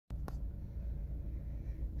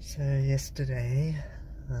So yesterday,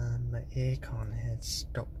 my aircon had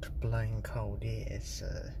stopped blowing cold air,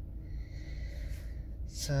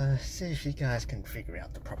 so see if you guys can figure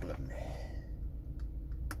out the problem.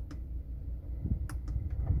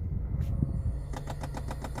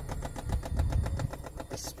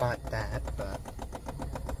 Despite that, but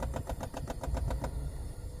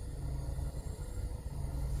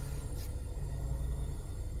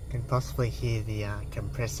you can possibly hear the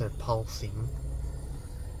compressor pulsing.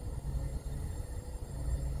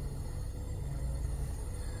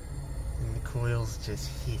 And the coils just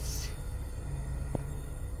hiss.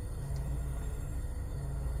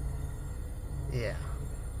 Yeah.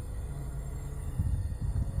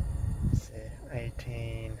 So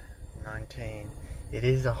 18, 19. It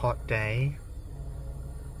is a hot day.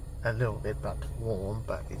 A little bit, but warm,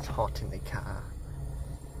 but it's hot in the car.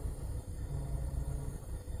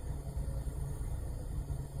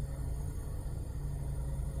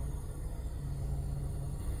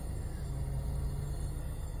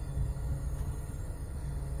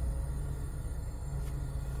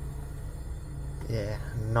 Yeah,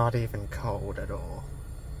 not even cold at all.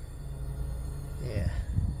 Yeah.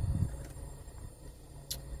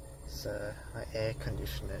 So my air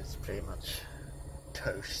conditioner is pretty much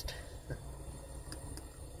toast.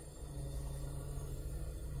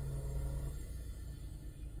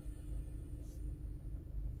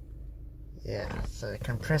 Yeah, so the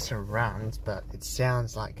compressor runs, but it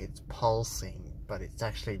sounds like it's pulsing, but it's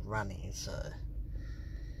actually running, so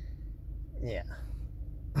yeah.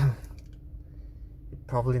 It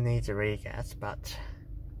probably needs a regas, but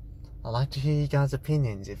I'd like to hear you guys'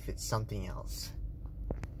 opinions if it's something else.